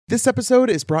This episode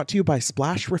is brought to you by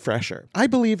Splash Refresher. I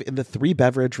believe in the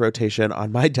 3-beverage rotation on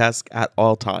my desk at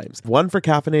all times. One for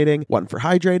caffeinating, one for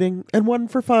hydrating, and one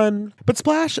for fun. But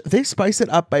Splash, they spice it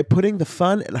up by putting the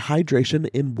fun and hydration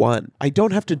in one. I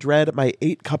don't have to dread my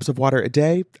 8 cups of water a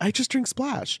day. I just drink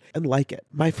Splash and like it.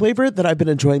 My flavor that I've been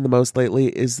enjoying the most lately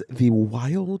is the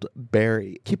Wild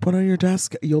Berry. Keep one on your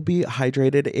desk. You'll be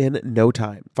hydrated in no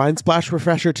time. Find Splash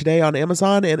Refresher today on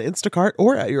Amazon and Instacart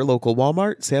or at your local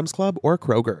Walmart, Sam's Club, or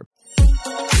Kroger.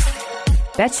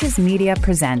 Betches Media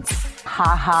presents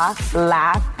Ha ha,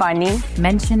 laugh, funny.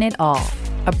 Mention It All,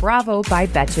 a Bravo by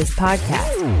Betches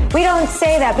podcast. We don't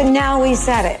say that, but now we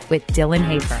said it. With Dylan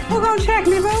Hafer. Who gonna check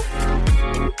me, bro?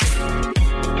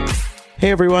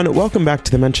 Hey everyone, welcome back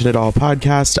to the Mention It All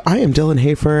podcast. I am Dylan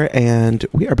Hafer, and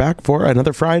we are back for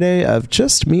another Friday of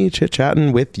just me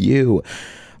chit-chatting with you.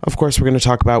 Of course, we're going to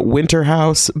talk about Winter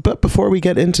House, but before we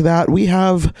get into that, we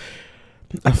have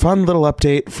a fun little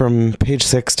update from page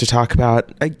 6 to talk about.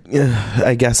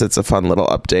 I guess it's a fun little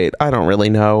update. I don't really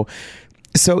know.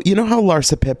 So, you know how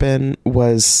Larsa Pippen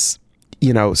was,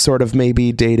 sort of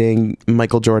maybe dating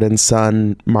Michael Jordan's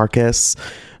son, Marcus?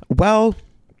 Well,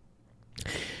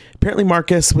 apparently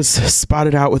Marcus was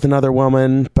spotted out with another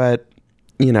woman, but,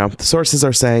 the sources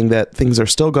are saying that things are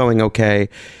still going okay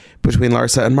between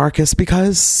Larsa and Marcus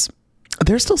because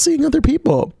they're still seeing other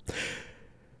people.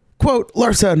 Quote,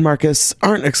 Larsa and Marcus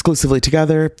aren't exclusively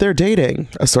together, they're dating,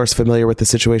 a source familiar with the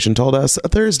situation told us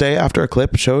Thursday after a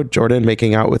clip showed Jordan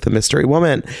making out with a mystery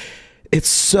woman. It's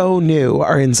so new,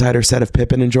 our insider said of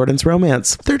Pippen and Jordan's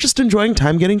romance. They're just enjoying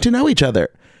time getting to know each other.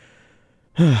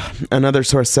 Another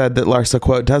source said that Larsa,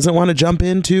 quote, doesn't want to jump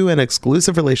into an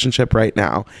exclusive relationship right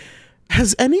now.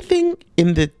 Has anything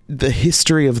in the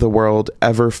history of the world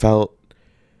ever felt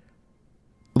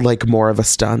like more of a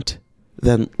stunt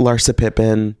than Larsa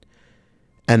Pippen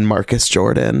and Marcus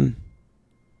Jordan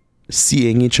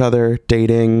seeing each other,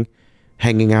 dating,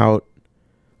 hanging out,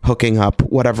 hooking up,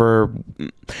 whatever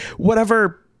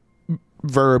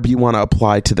verb you want to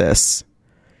apply to this?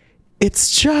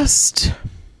 It's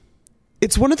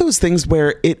one of those things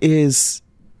where it is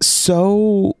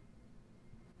so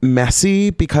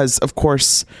messy because, of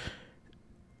course,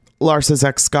 Larsa's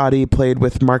ex Scotty played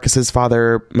with Marcus's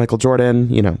father, Michael Jordan.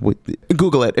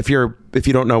 Google it if you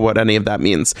don't know what any of that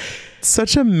means. It's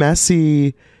such a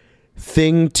messy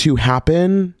thing to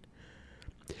happen,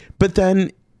 but then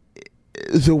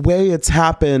the way it's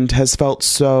happened has felt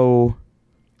so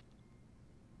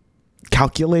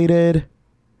calculated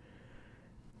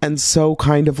and so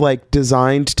kind of like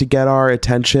designed to get our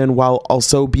attention while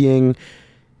also being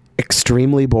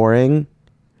extremely boring.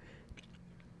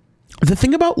 The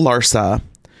thing about Larsa,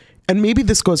 and maybe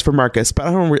this goes for Marcus, but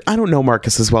I don't know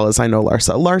Marcus as well as I know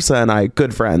Larsa. Larsa and I,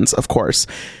 good friends, of course.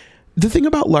 The thing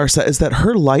about Larsa is that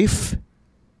her life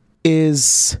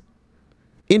is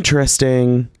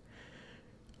interesting,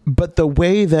 but the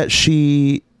way that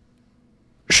she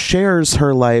shares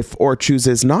her life or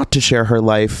chooses not to share her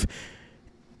life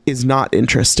is not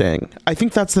interesting. I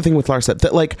think that's the thing with Larsa,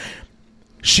 that like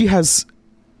she has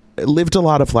lived a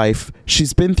lot of life.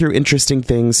 She's been through interesting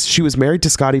things. She was married to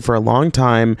Scotty for a long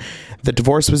time. The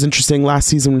divorce was interesting last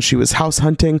season when she was house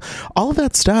hunting. All of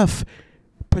that stuff,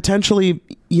 potentially,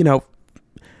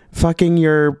 fucking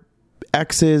your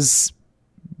ex's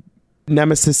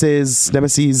nemesis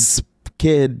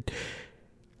kid,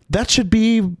 that should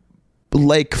be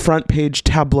like front page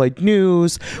tabloid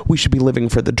news. We should be living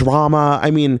for the drama.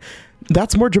 I mean,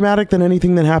 that's more dramatic than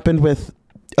anything that happened with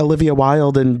Olivia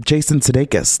Wilde and Jason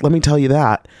Sudeikis. Let me tell you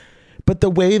that. But the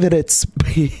way that it's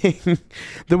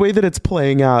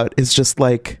playing out is just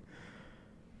like,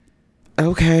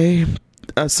 okay,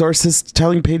 a source is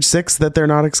telling page 6 that they're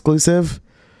not exclusive.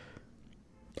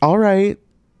 All right.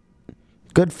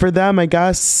 Good for them, I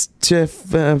guess, if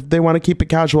they want to keep it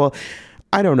casual.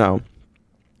 I don't know.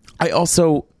 I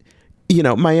also,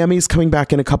 Miami's coming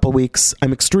back in a couple weeks.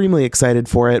 I'm extremely excited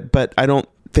for it, but I don't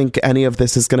think any of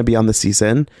this is going to be on the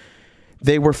season.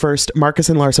 Marcus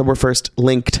and Larsa were first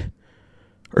linked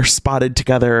or spotted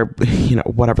together,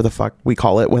 whatever the fuck we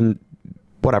call it, in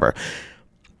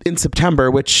September,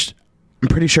 which I'm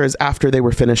pretty sure is after they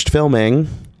were finished filming.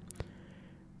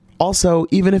 Also,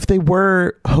 even if they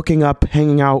were hooking up,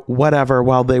 hanging out, whatever,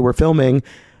 while they were filming,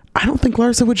 I don't think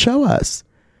Larsa would show us.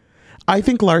 I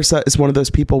think Larsa is one of those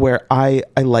people where I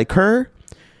like her,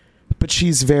 but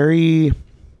she's very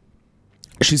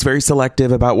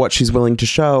selective about what she's willing to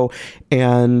show,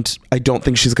 and I don't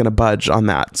think she's going to budge on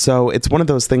that. So it's one of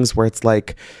those things where it's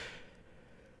like,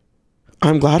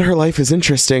 I'm glad her life is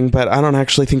interesting, but I don't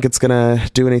actually think it's going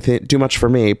to do much for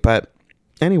me. But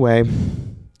anyway,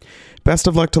 Best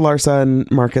of luck to Larsa and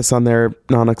Marcus on their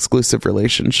non-exclusive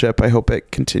relationship. I hope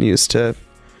it continues to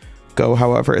go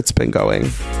however it's been going.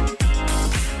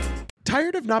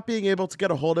 Tired of not being able to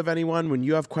get a hold of anyone when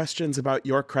you have questions about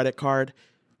your credit card?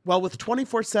 Well, with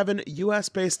 24/7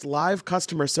 US-based live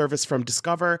customer service from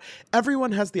Discover,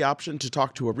 everyone has the option to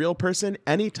talk to a real person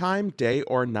anytime, day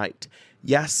or night.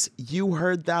 Yes, you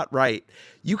heard that right.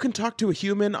 You can talk to a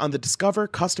human on the Discover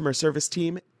customer service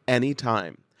team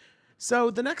anytime.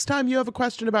 So the next time you have a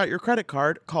question about your credit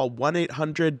card, call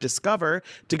 1-800-DISCOVER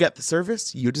to get the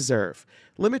service you deserve.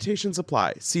 Limitations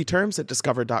apply. See terms at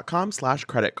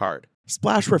discover.com/creditcard.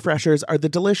 Splash Refreshers are the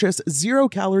delicious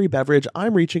zero-calorie beverage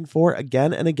I'm reaching for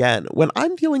again and again when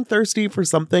I'm feeling thirsty for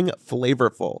something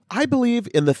flavorful. I believe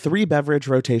in the 3-beverage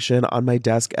rotation on my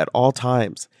desk at all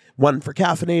times. One for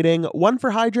caffeinating, one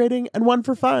for hydrating, and one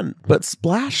for fun. But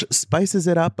Splash spices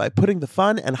it up by putting the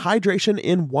fun and hydration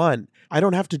in one. I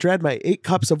don't have to dread my 8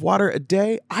 cups of water a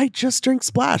day. I just drink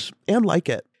Splash and like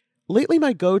it. Lately,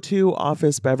 my go-to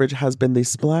office beverage has been the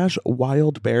Splash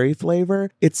Wild Berry flavor.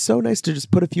 It's so nice to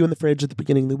just put a few in the fridge at the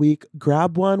beginning of the week,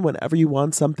 grab one whenever you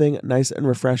want something nice and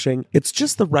refreshing. It's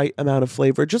just the right amount of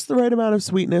flavor, just the right amount of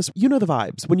sweetness. You know the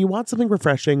vibes. When you want something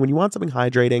refreshing, when you want something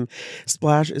hydrating,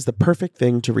 Splash is the perfect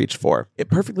thing to reach for. It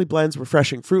perfectly blends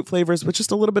refreshing fruit flavors with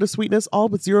just a little bit of sweetness, all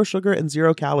with 0 sugar and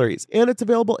 0 calories. And it's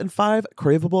available in 5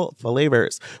 craveable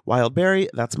flavors. Wild Berry,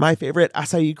 that's my favorite,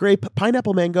 acai grape,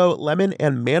 pineapple mango, lemon,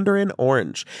 and mandarin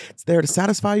orange. It's there to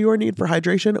satisfy your need for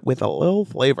hydration with a little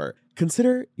flavor.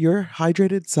 Consider your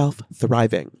hydrated self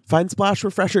thriving. Find Splash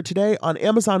Refresher today on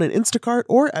Amazon and Instacart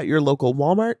or at your local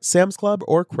Walmart, Sam's Club,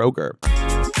 or Kroger.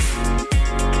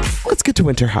 Let's get to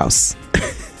Winter House.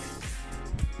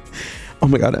 Oh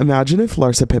my God, imagine if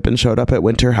Larsa Pippen showed up at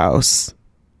Winter House.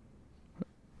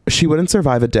 She wouldn't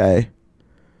survive a day.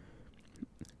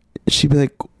 She'd be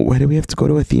like, why do we have to go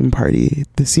to a theme party?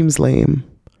 This seems lame.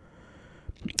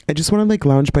 I just want to like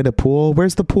lounge by the pool.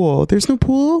 Where's the pool? There's no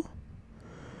pool?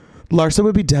 Larsa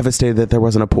would be devastated that there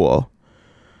wasn't a pool.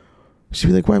 She'd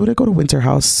be like, why would I go to Winter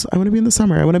House? I want to be in the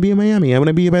summer. I want to be in Miami. I want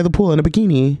to be by the pool in a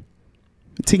bikini.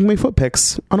 Taking my foot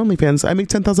pics on OnlyFans. I make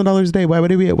 $10,000 a day. Why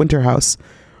would I be at Winter House?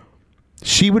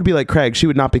 She would be like Craig. She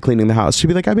would not be cleaning the house. She'd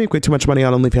be like, I make way too much money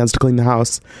on OnlyFans to clean the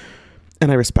house.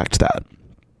 And I respect that.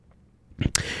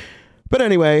 But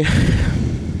anyway,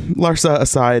 Larsa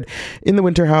aside, in the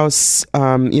Winter House,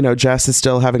 Jess is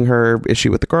still having her issue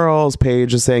with the girls.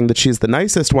 Paige is saying that she's the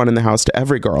nicest one in the house to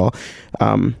every girl.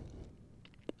 I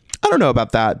don't know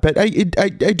about that, but I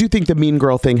do think the mean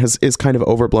girl thing is kind of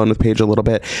overblown with Paige a little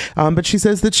bit. But she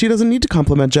says that she doesn't need to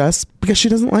compliment Jess because she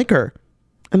doesn't like her.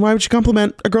 And why would she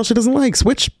compliment a girl she doesn't like?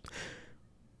 Which,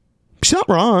 she's not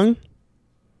wrong.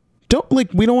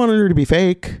 We don't want her to be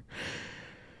fake.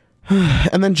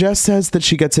 And then Jess says that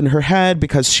she gets in her head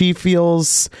because she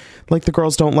feels like the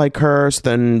girls don't like her. So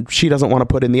then she doesn't want to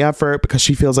put in the effort because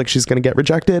she feels like she's going to get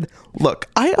rejected. Look,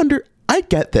 I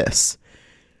get this.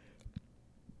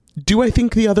 Do I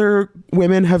think the other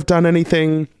women have done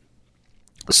anything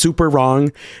super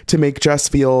wrong to make Jess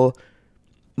feel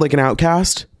like an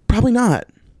outcast? Probably not.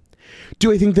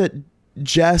 Do I think that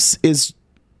Jess is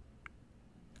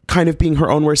kind of being her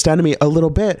own worst enemy? A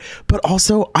little bit, but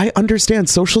also I understand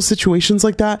social situations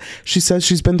like that. She says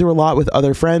she's been through a lot with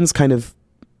other friends kind of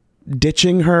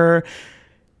ditching her.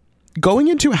 Going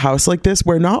into a house like this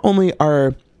where not only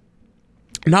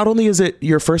is it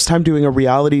your first time doing a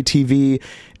reality TV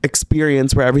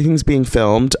experience where everything's being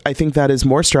filmed, I think that is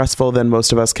more stressful than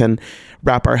most of us can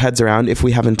wrap our heads around if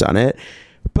we haven't done it.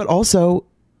 But also,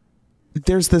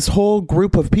 there's this whole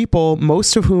group of people,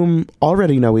 most of whom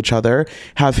already know each other,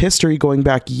 have history going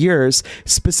back years,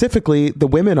 specifically the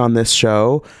women on this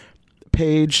show,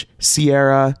 Paige,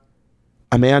 Sierra,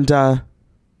 Amanda,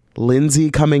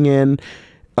 Lindsay coming in.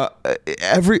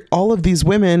 All of these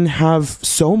women have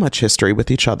so much history with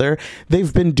each other.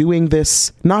 They've been doing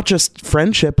this, not just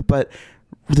friendship, but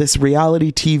this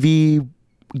reality TV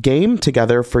game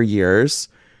together for years.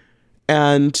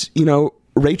 And,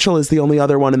 Rachel is the only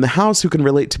other one in the house who can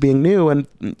relate to being new, and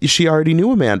she already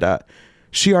knew Amanda.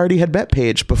 She already had met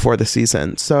Paige before the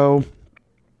season. So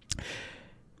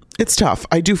it's tough.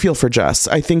 I do feel for Jess.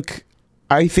 I think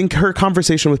her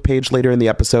conversation with Paige later in the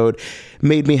episode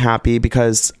made me happy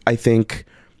because I think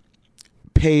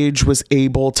Paige was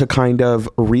able to kind of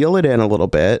reel it in a little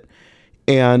bit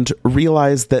and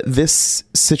realize that this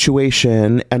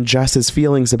situation and Jess's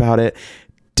feelings about it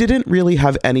didn't really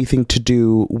have anything to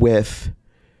do with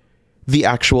the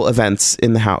actual events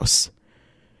in the house.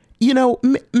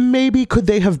 Maybe could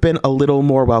they have been a little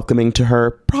more welcoming to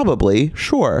her? Probably,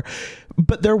 sure.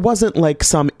 But there wasn't like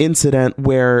some incident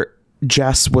where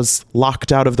Jess was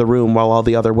locked out of the room while all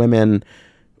the other women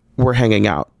were hanging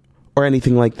out or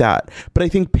anything like that. But I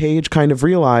think Paige kind of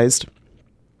realized,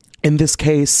 in this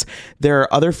case, there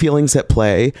are other feelings at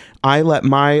play. I let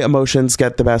my emotions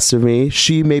get the best of me.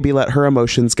 She maybe let her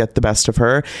emotions get the best of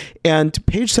her. And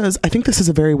Paige says, I think this is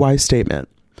a very wise statement.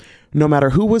 No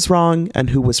matter who was wrong and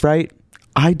who was right,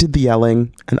 I did the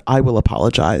yelling and I will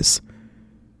apologize.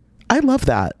 I love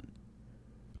that.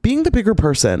 Being the bigger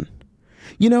person.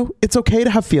 You know, it's okay to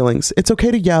have feelings. It's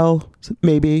okay to yell,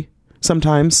 maybe,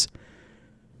 sometimes.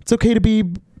 It's okay to be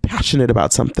passionate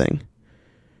about something.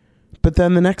 But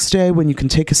then the next day when you can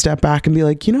take a step back and be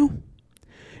like, you know,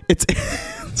 it's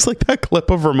like that clip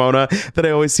of Ramona that I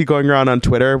always see going around on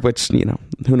Twitter, which, you know,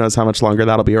 who knows how much longer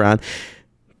that'll be around.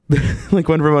 Like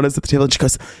when Ramona's at the table and she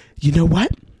goes, you know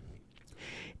what?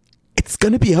 It's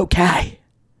going to be okay.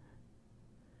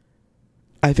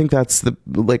 I think that's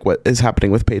what is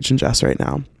happening with Paige and Jess right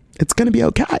now. It's going to be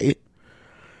okay.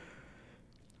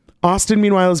 Austin,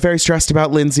 meanwhile, is very stressed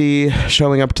about Lindsay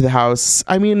showing up to the house.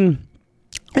 I mean,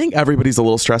 I think everybody's a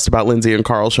little stressed about Lindsay and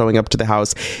Carl showing up to the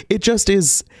house. It just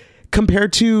is,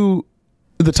 compared to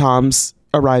the Toms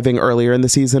arriving earlier in the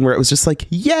season where it was just like,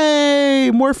 yay,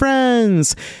 more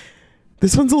friends.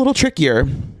 This one's a little trickier.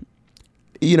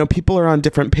 You know, people are on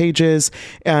different pages,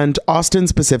 and Austin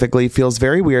specifically feels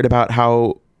very weird about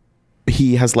how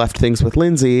he has left things with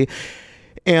Lindsay.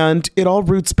 And it all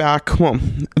roots back, well,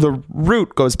 the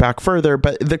root goes back further,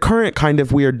 but the current kind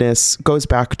of weirdness goes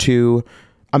back to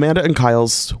Amanda and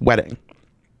Kyle's wedding.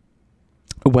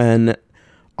 When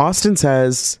Austin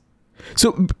says,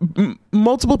 so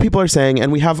multiple people are saying,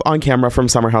 and we have on camera from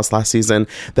Summer House last season,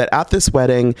 that at this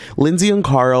wedding, Lindsay and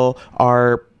Carl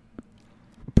are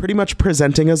pretty much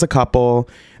presenting as a couple.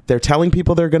 They're telling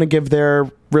people they're going to give their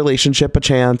relationship a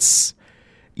chance.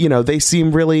 You know, they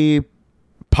seem really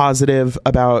positive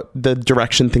about the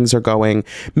direction things are going.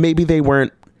 Maybe they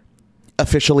weren't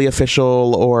officially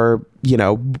official or, you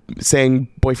know, saying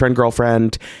boyfriend,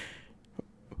 girlfriend,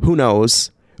 who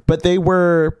knows, but they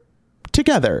were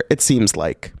together, it seems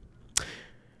like.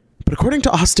 But according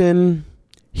to Austin,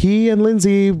 he and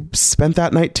Lindsay spent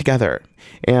that night together,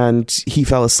 and he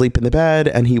fell asleep in the bed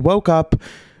and he woke up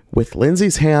with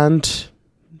Lindsay's hand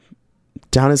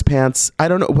down his pants. I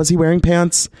don't know. Was he wearing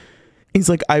pants? He's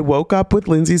like, I woke up with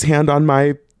Lindsay's hand on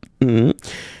my, and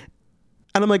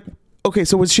I'm like, okay,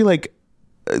 so was she like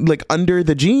under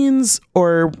the jeans,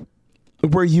 or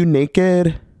were you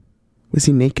naked? Was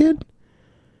he naked?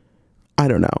 I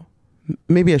don't know.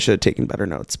 Maybe I should have taken better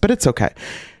notes, but it's okay.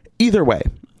 Either way,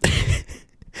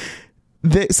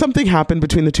 something happened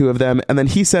between the two of them. And then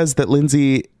he says that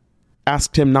Lindsay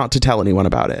asked him not to tell anyone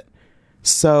about it.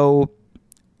 So,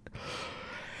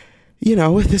 you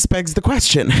know, this begs the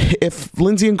question. If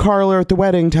Lindsay and Carl are at the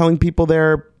wedding telling people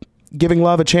they're giving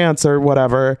love a chance or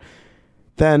whatever,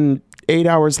 then 8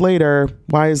 hours later,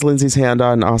 why is Lindsay's hand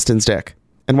on Austin's dick?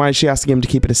 And why is she asking him to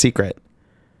keep it a secret?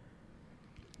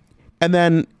 And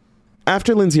then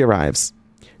after Lindsay arrives,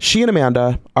 she and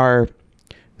Amanda are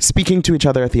speaking to each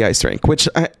other at the ice rink, which,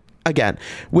 again,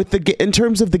 with in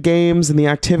terms of the games and the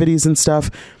activities and stuff,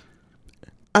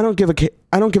 I don't give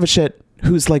a shit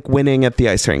who's like winning at the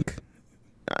ice rink.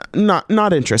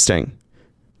 Not interesting.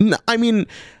 I mean,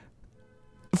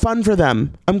 fun for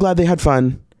them. I'm glad they had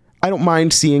fun. I don't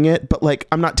mind seeing it, but like,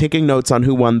 I'm not taking notes on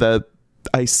who won the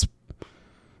ice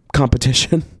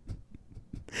competition.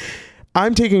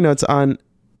 I'm taking notes on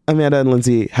Amanda and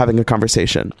Lindsay having a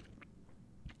conversation.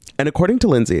 And according to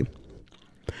Lindsay,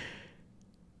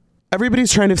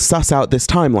 everybody's trying to suss out this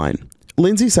timeline.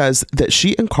 Lindsay says that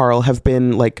she and Carl have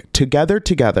been like together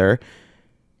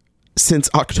since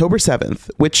October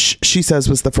 7th, which she says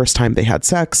was the first time they had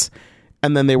sex.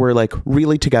 And then they were like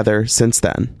really together since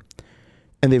then.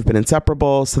 And they've been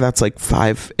inseparable. So that's like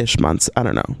 5-ish months. I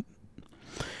don't know.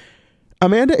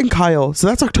 Amanda and Kyle. So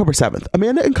that's October 7th.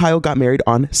 Amanda and Kyle got married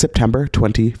on September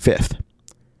 25th.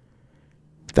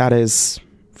 That is,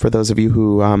 for those of you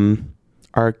who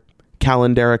are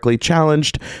calendarically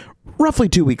challenged, roughly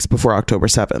 2 weeks before October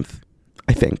 7th,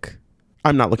 I think.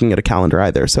 I'm not looking at a calendar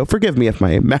either, so forgive me if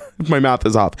my math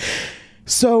is off.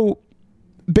 So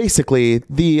basically,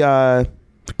 the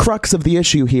crux of the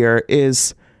issue here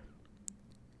is,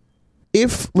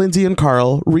 if Lindsay and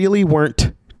Carl really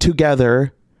weren't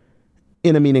together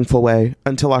in a meaningful way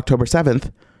until October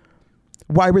 7th,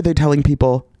 why were they telling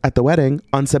people at the wedding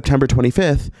on September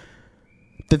 25th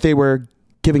that they were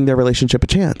giving their relationship a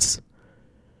chance?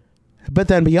 But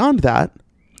then beyond that,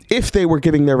 if they were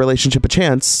giving their relationship a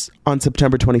chance on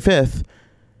September 25th,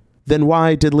 then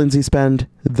why did Lindsay spend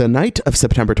the night of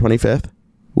September 25th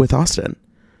with Austin?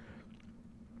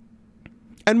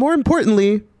 And more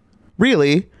importantly,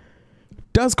 really,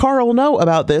 does Carl know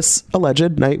about this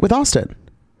alleged night with Austin?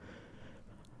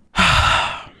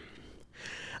 I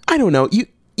don't know.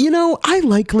 You know, I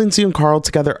like Lindsay and Carl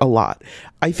together a lot.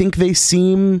 I think they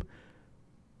seem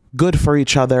good for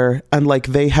each other, and like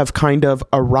they have kind of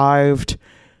arrived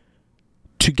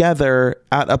together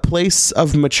at a place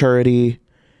of maturity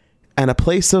and a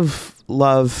place of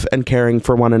love and caring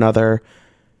for one another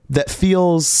that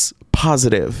feels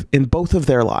positive in both of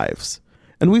their lives.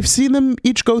 And we've seen them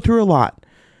each go through a lot.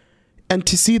 And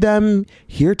to see them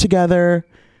here together,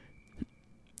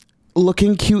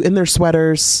 looking cute in their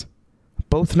sweaters,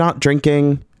 both not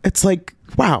drinking, it's like,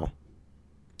 wow,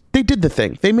 they did the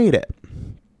thing. They made it.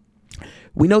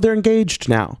 We know they're engaged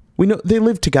now. We know they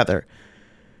live together.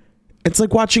 It's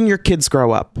like watching your kids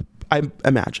grow up, I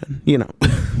imagine, you know.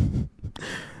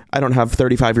 I don't have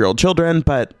 35-year-old children,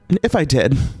 but if I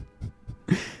did,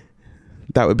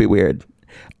 that would be weird.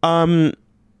 But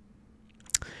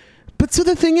so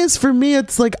the thing is, for me,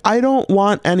 it's like, I don't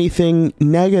want anything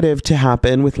negative to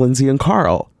happen with Lindsay and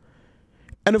Carl.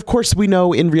 And of course, we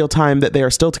know in real time that they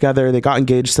are still together. They got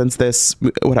engaged since this,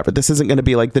 whatever. This isn't going to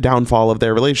be like the downfall of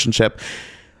their relationship.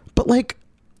 But like,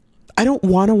 I don't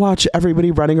want to watch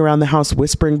everybody running around the house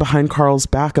whispering behind Carl's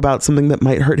back about something that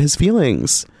might hurt his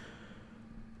feelings.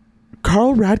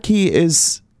 Carl Radke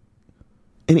is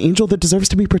an angel that deserves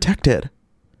to be protected.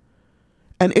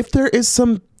 And if there is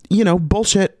some, you know,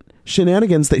 bullshit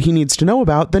shenanigans that he needs to know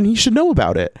about, then he should know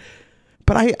about it.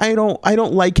 But I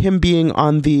don't like him being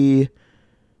on the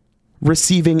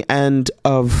receiving end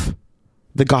of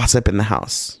the gossip in the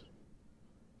house.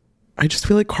 I just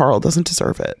feel like Carl doesn't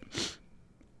deserve it.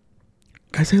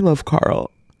 Guys, I love Carl.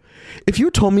 If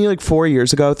you told me like 3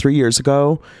 years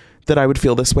ago, that I would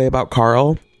feel this way about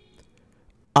Carl,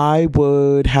 I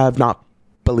would have not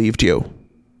believed you.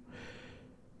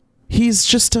 He's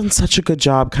just done such a good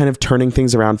job kind of turning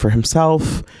things around for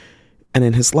himself and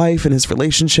in his life and his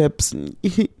relationships.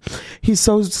 He's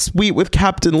so sweet with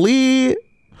Captain Lee.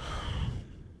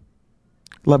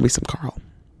 Love me some Carl.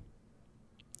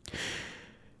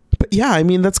 But yeah, I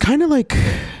mean, that's kind of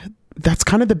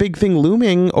the big thing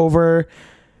looming over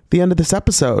the end of this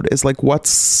episode is like,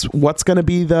 what's going to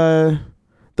be the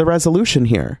resolution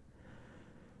here?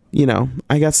 You know,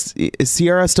 I guess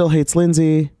Sierra still hates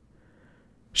Lindsay.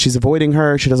 She's avoiding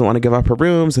her. She doesn't want to give up her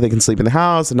room so they can sleep in the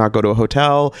house and not go to a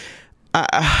hotel.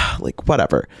 Like,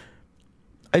 whatever.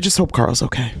 I just hope Carl's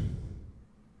okay.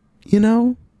 You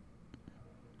know?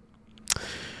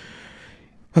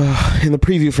 In the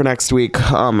preview for next week,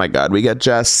 oh my God, we get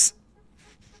Jess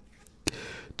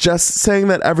saying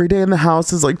that every day in the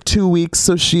house is like 2 weeks,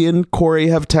 so she and Corey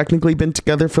have technically been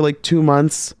together for like 2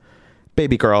 months.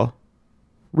 Baby girl,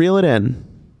 reel it in.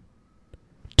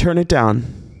 Turn it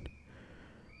down.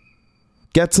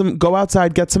 Go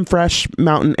outside, get some fresh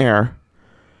mountain air.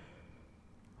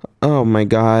 Oh my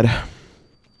God.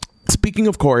 Speaking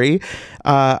of Corey,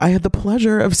 I had the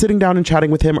pleasure of sitting down and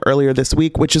chatting with him earlier this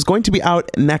week, which is going to be out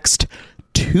next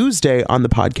Tuesday on the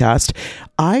podcast.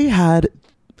 I had,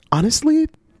 honestly,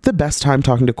 the best time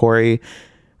talking to Corey.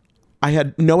 I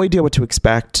had no idea what to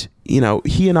expect. You know,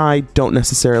 he and I don't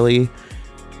necessarily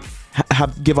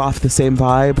give off the same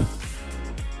vibe.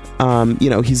 You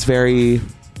know, he's very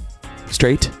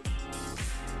straight,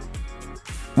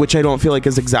 which I don't feel like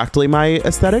is exactly my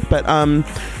aesthetic, but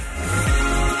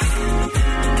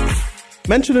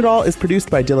Mention It All is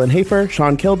produced by Dylan Hafer,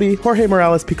 Sean Kilby, Jorge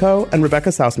Morales-Pico, and Rebecca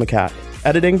Sausmacat.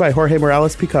 Editing by Jorge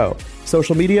Morales-Pico.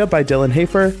 Social media by Dylan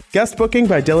Hafer. Guest booking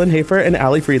by Dylan Hafer and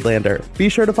Ali Friedlander. Be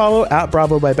sure to follow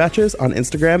 @Bravo by Betches on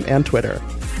Instagram and Twitter.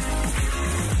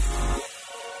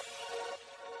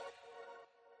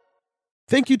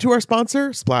 Thank you to our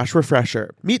sponsor, Splash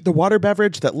Refresher. Meet the water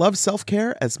beverage that loves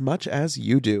self-care as much as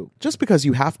you do. Just because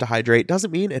you have to hydrate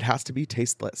doesn't mean it has to be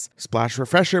tasteless. Splash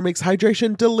Refresher makes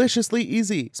hydration deliciously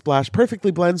easy. Splash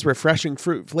perfectly blends refreshing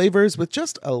fruit flavors with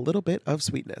just a little bit of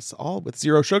sweetness, all with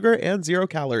 0 sugar and 0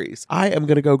 calories. I am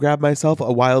going to go grab myself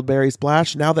a wild berry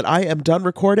splash now that I am done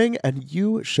recording, and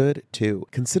you should too.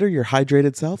 Consider your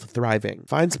hydrated self thriving.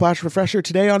 Find Splash Refresher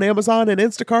today on Amazon and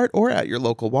Instacart or at your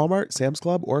local Walmart, Sam's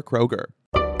Club, or Kroger.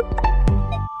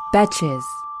 Betches.